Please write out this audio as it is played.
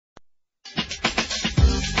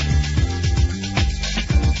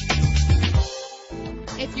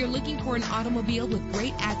for an automobile with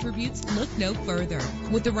great attributes, look no further.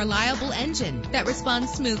 With a reliable engine that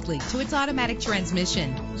responds smoothly to its automatic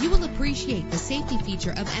transmission, you will appreciate the safety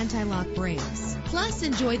feature of anti-lock brakes. Plus,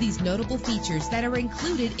 enjoy these notable features that are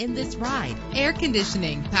included in this ride: air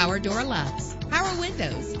conditioning, power door locks, power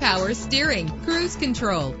windows, power steering, cruise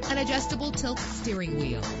control, an adjustable tilt steering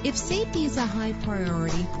wheel. If safety is a high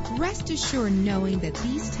priority, rest assured knowing that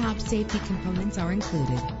these top safety components are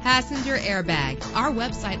included. Passenger airbag. Our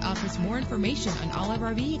website offers more information on all of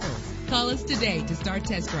our vehicles. Call us today to start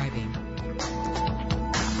test driving.